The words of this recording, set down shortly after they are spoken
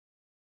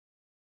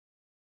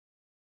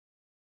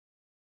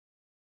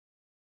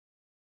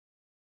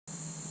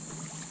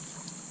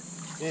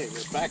Hey,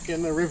 we're back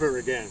in the river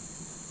again.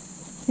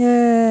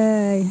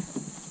 Yay!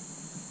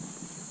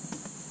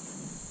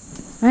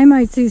 I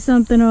might see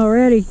something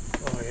already.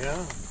 Oh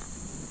yeah?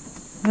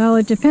 Well,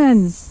 it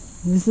depends.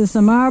 Is this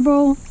a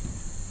marble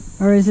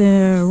or is it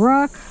a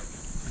rock?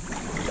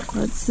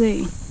 Let's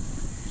see.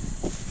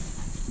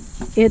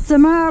 It's a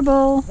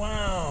marble.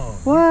 Wow!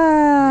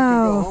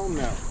 Wow! We can go home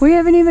now. We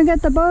haven't even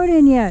got the boat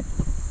in yet.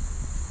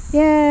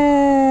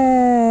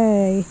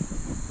 Yay!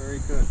 Very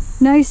good.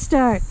 Nice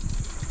start.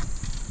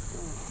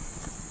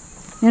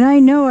 And I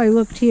know I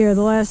looked here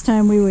the last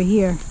time we were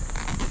here.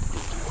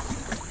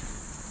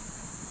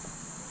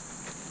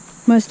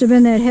 Must have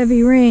been that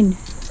heavy rain.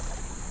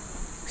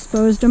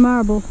 Exposed a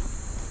marble.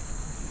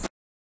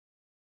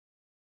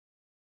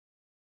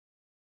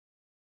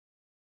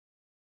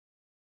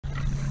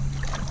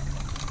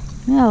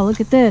 Oh,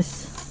 look at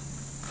this.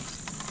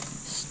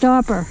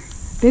 Stopper.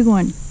 Big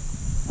one.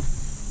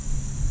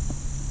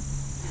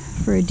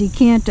 For a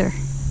decanter.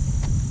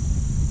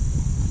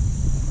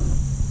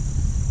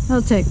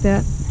 I'll take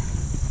that.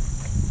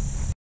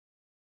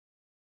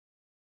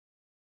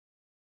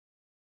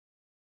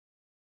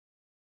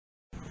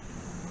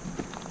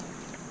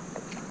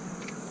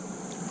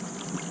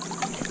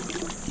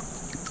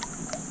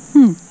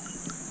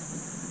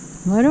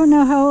 Well, I don't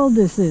know how old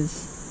this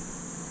is.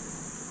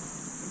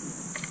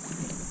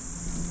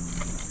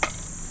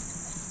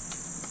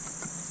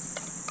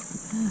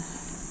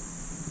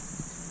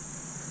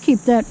 Keep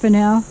that for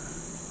now.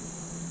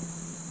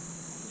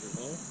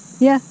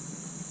 Yeah.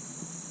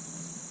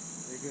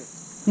 Very good.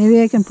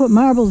 Maybe I can put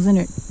marbles in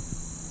it.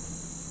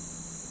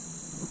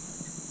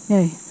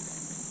 Hey.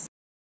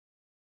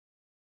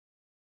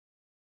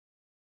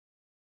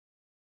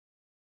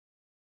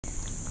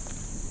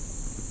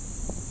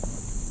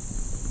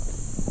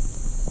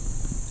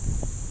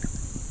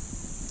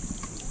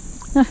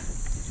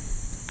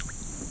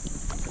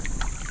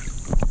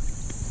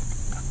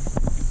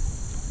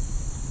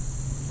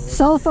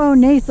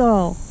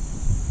 Sulfonathol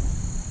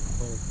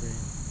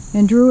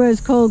and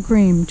Druez cold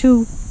cream,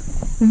 two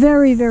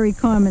very, very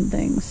common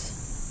things.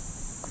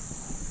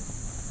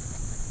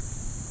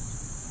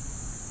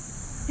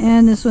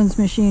 And this one's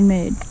machine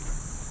made.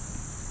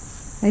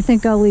 I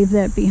think I'll leave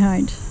that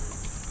behind.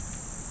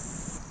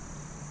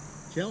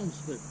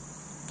 Chelmsford.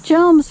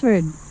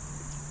 Chelmsford.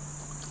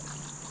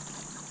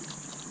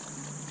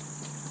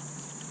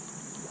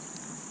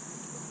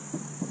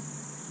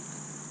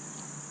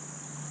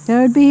 That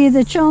would be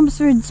either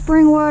Chelmsford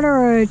spring water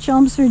or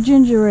Chelmsford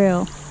ginger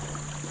ale.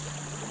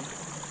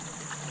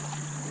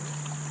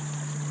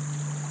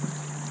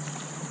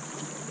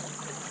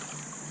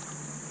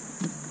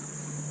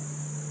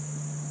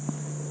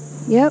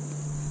 Yep.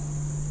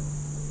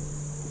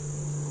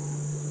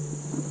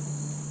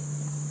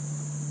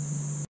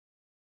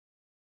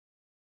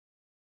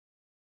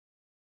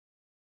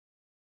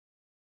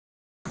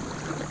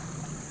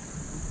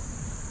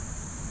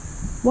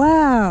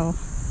 Wow.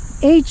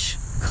 H.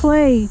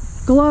 Clay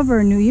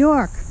Glover, New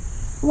York.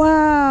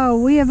 Wow,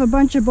 we have a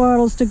bunch of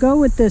bottles to go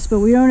with this, but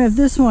we don't have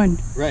this one.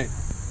 Right.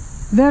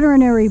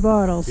 Veterinary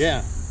bottles.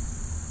 Yeah.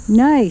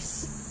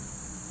 Nice.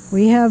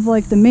 We have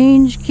like the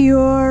mange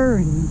cure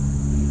and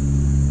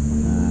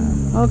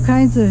all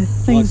kinds of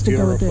things to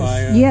go with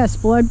this. Yes,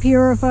 blood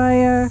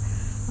purifier,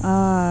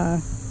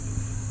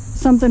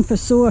 something for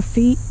sore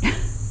feet,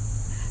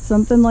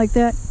 something like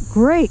that.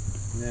 Great.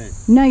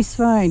 Nice. Nice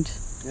find.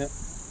 Yep.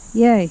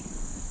 Yay.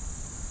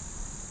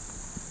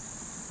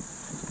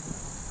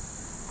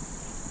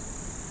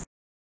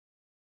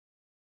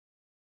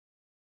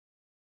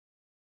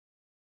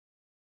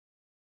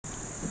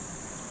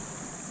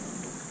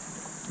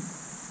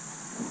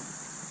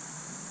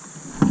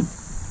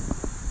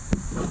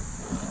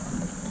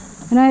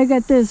 And I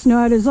got this,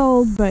 not as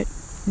old, but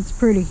it's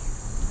pretty.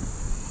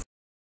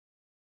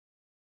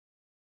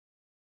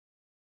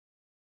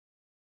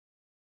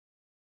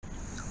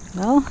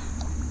 Well,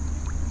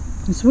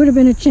 this would have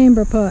been a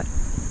chamber pot.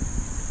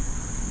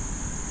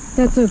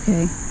 That's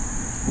okay.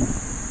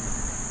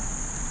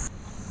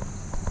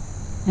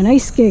 An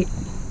ice skate.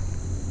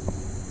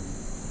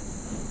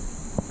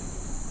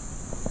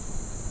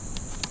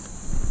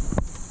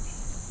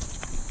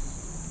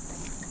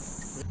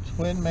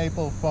 Twin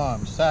Maple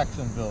Farm,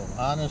 Saxonville.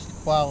 Honest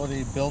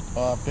quality, built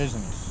our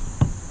business.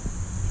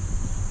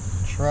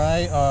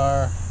 Try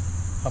our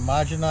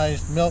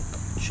homogenized milk,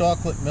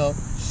 chocolate milk,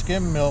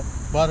 skim milk,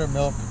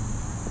 buttermilk,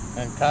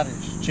 and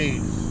cottage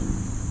cheese.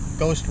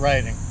 Ghost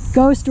writing.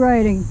 Ghost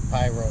writing.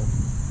 Pyro.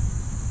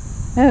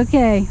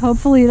 Okay,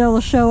 hopefully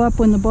that'll show up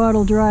when the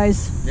bottle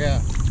dries.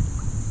 Yeah.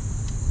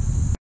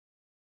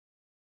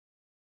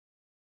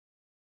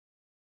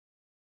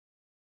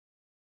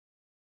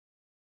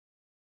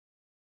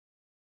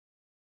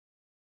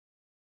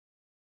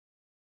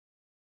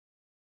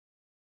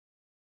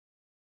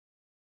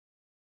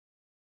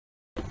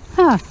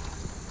 Huh.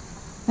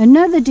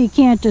 Another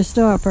decanter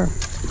stopper.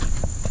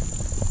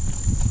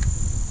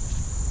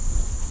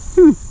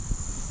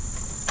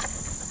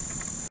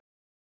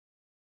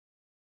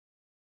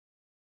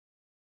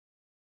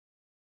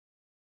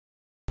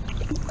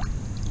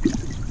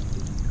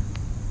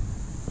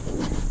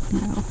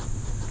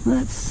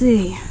 Let's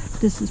see if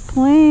this is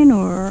plain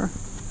or...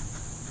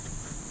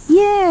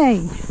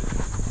 Yay!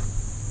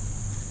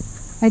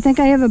 I think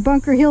I have a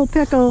Bunker Hill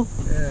pickle.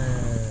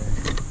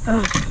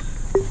 Yay.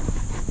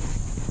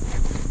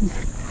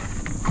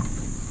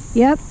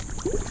 Yep.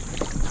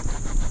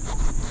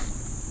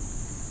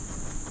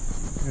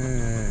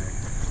 Yay.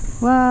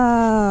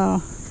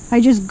 Wow.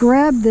 I just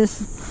grabbed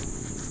this.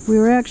 We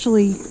were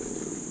actually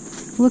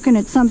looking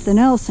at something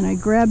else and I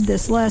grabbed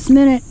this last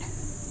minute.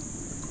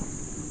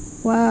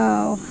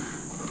 Wow.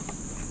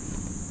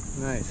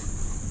 Nice.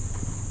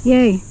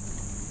 Yay.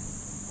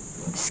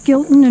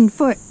 Skilton and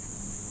Foot.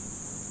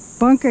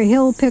 Bunker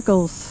Hill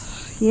pickles.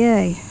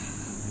 Yay.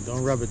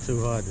 Don't rub it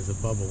too hard, there's a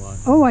bubble on it.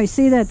 Oh, I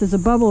see that. There's a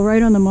bubble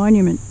right on the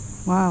monument.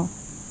 Wow.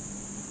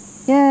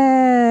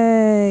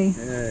 Yay.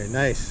 Yay,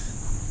 nice.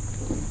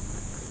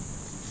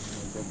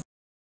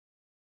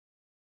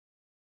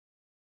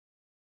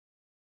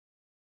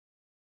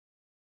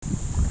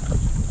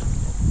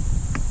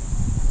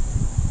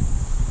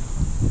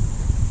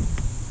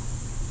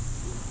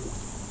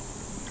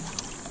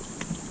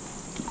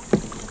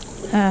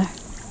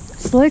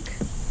 Slick?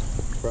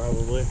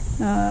 Probably.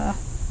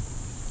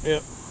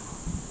 Yep.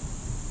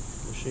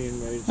 Machine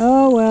made.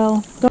 Oh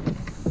well.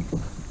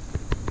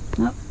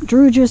 Oh,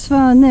 Drew just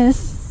found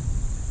this.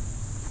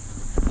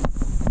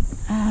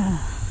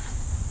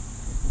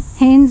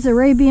 Haynes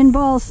Arabian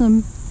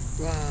Balsam.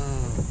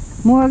 Wow.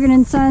 Morgan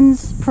and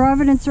Sons,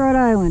 Providence, Rhode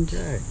Island.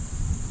 Okay.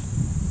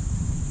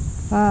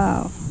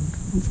 Wow.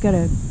 It's got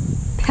a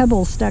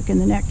pebble stuck in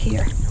the neck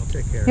here. I'll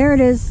take care Here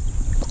it is.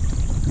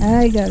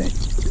 I got it.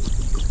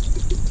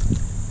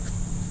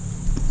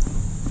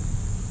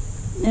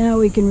 Now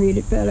we can read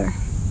it better.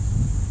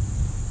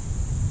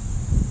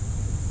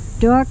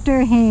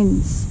 Dr.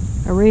 Haynes,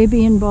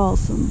 Arabian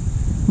Balsam,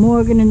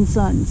 Morgan and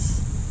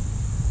Sons,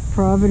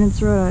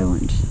 Providence, Rhode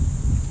Island.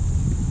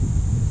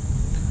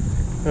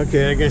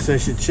 Okay, I guess I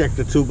should check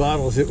the 2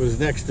 bottles it was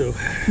next to.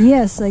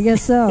 Yes, I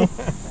guess so.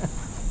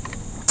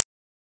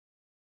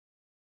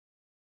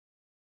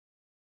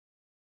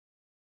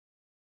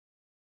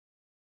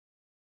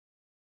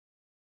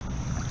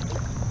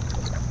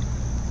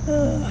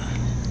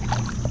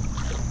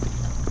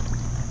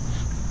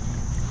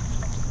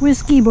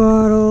 Whiskey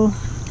bottle.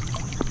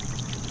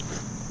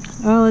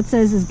 All it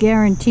says is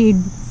guaranteed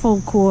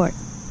full quart.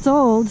 It's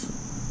old.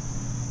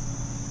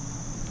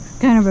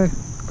 Kind of a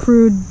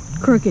crude,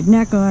 crooked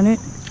neck on it.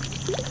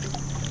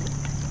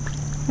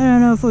 I don't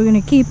know if we're going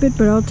to keep it,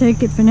 but I'll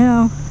take it for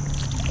now.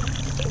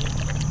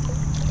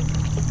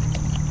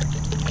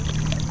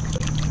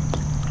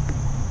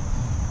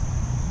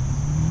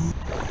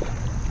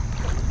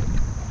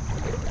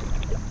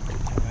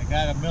 I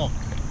got a milk.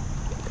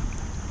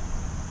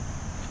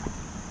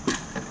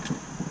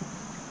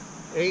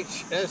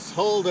 HS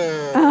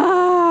Holder.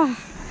 Ah!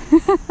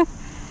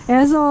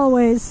 As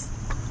always.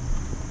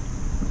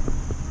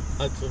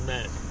 Hudson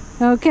Met.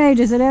 Okay,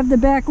 does it have the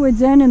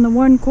backwards end in the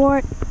 1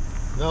 quart?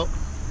 Nope.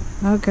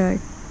 Okay.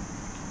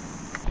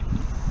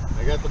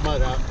 I got the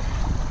mud out.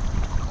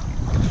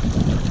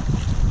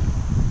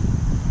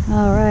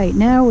 Alright,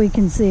 now we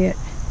can see it.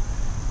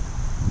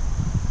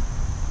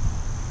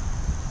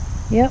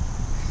 Yep.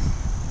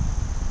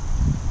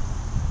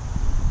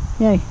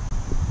 Yay.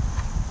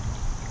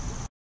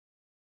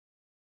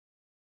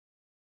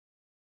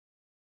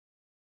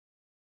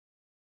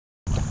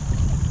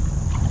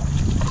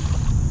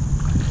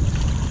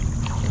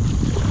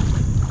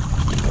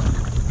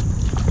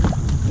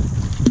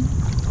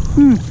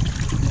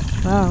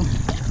 Wow.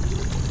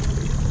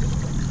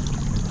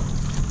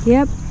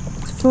 Yep,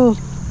 it's full.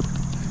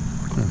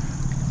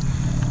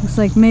 Looks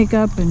like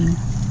makeup and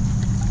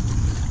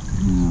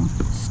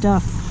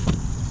stuff.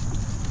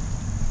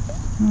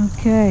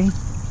 Okay.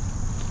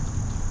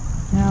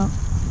 Now.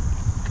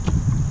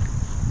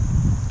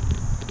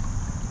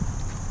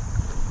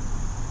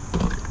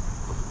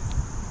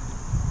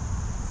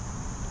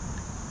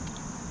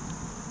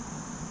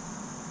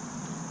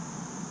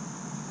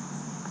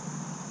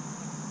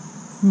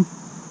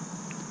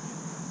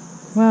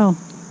 Wow,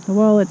 the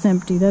wallet's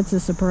empty. That's a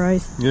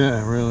surprise.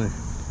 Yeah, really.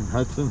 In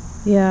Hudson?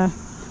 Yeah.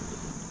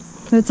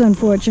 That's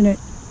unfortunate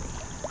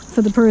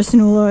for the person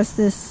who lost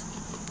this.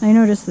 I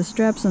noticed the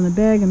straps on the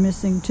bag are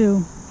missing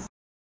too.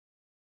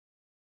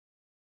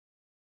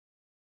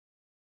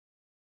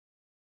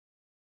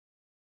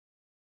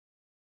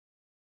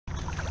 I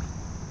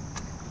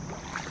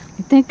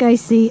think I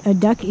see a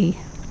ducky.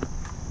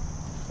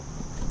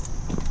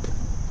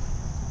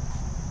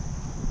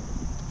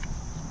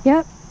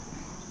 Yep.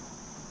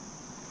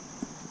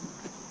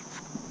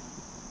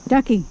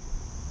 Ducky.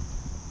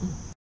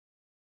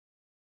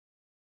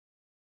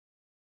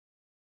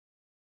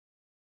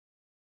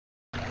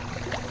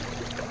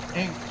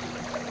 Ink.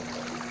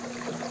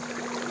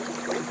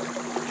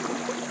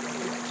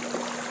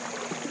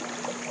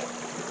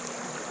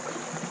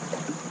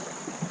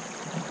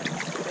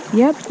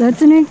 Yep,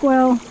 that's an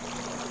inkwell.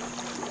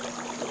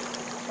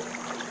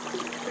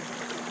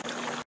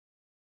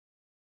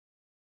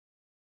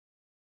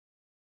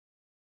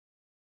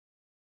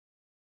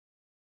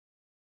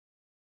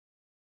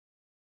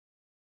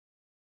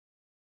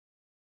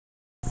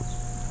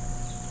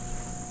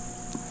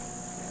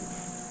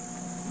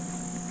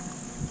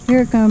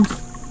 Here it comes.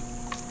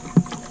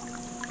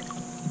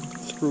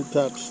 Screw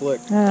top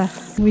slick.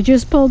 We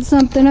just pulled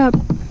something up.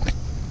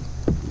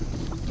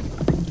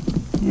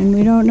 And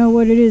we don't know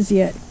what it is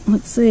yet.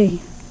 Let's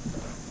see.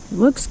 It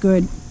looks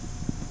good.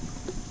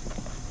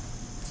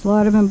 It's a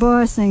lot of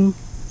embossing.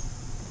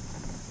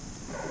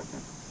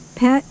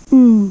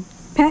 Patentine.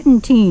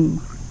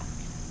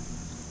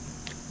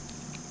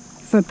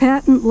 For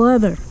patent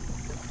leather.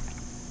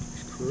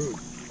 Screwed.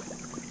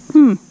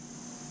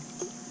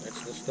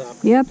 That's the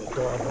stopper. Yep. The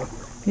door.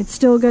 It's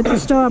still got the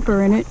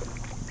stopper in it.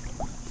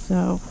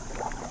 So,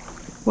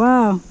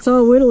 wow, it's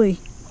all whittly.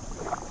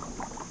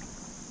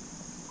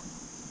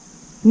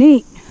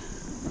 Neat.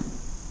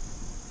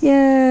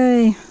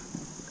 Yay.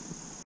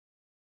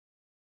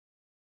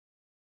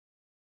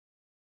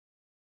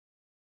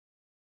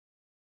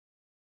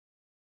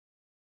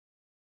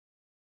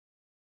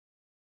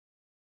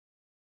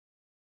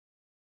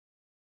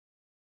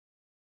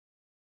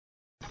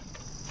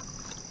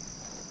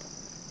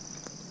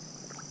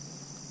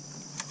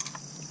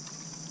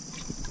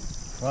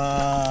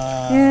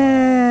 Wow.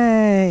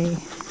 Yay.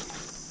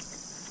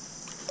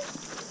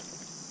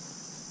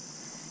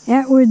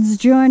 Atwood's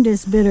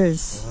Jaundice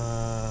Bitters.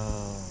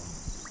 Wow.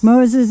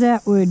 Moses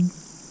Atwood,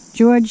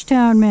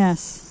 Georgetown,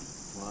 Mass.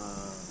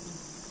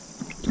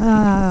 Wow.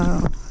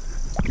 Oh.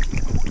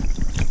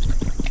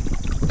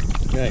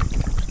 Okay.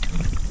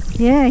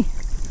 Yay.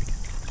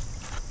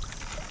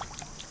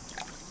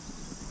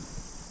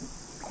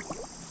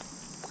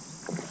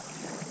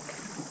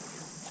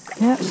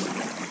 Yep.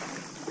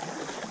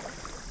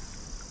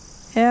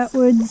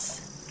 Atwood's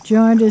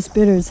Jaundice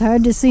Bitters.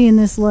 Hard to see in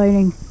this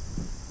lighting.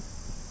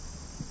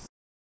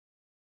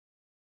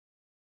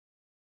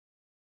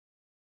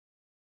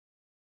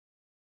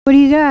 What do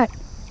you got?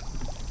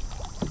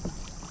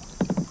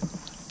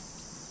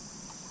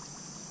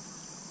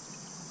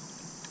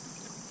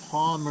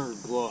 Palmer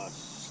gloss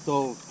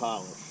stove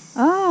polish.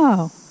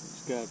 Oh.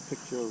 It's got a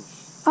picture of.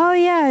 Oh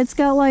yeah, it's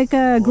got like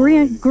a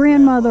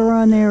grandmother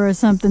on there or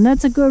something.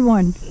 That's a good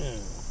one. Yeah.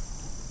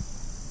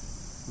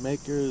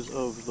 Makers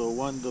of the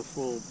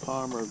wonderful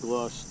Palmer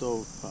gloss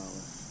stove polish.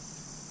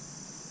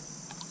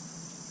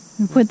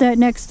 We put that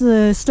next to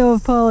the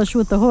stove polish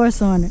with the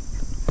horse on it.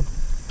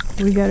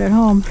 We got at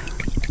home.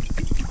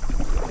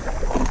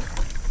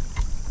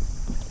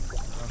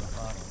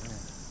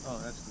 Oh,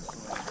 that's the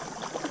soil.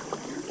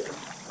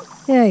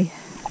 Yay.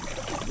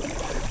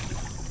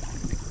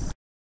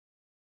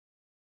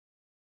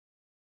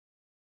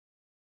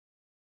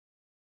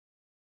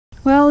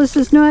 Well, this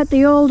is not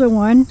the older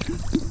one,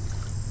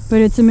 but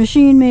it's a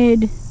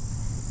machine-made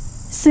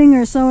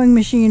Singer sewing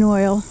machine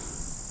oil.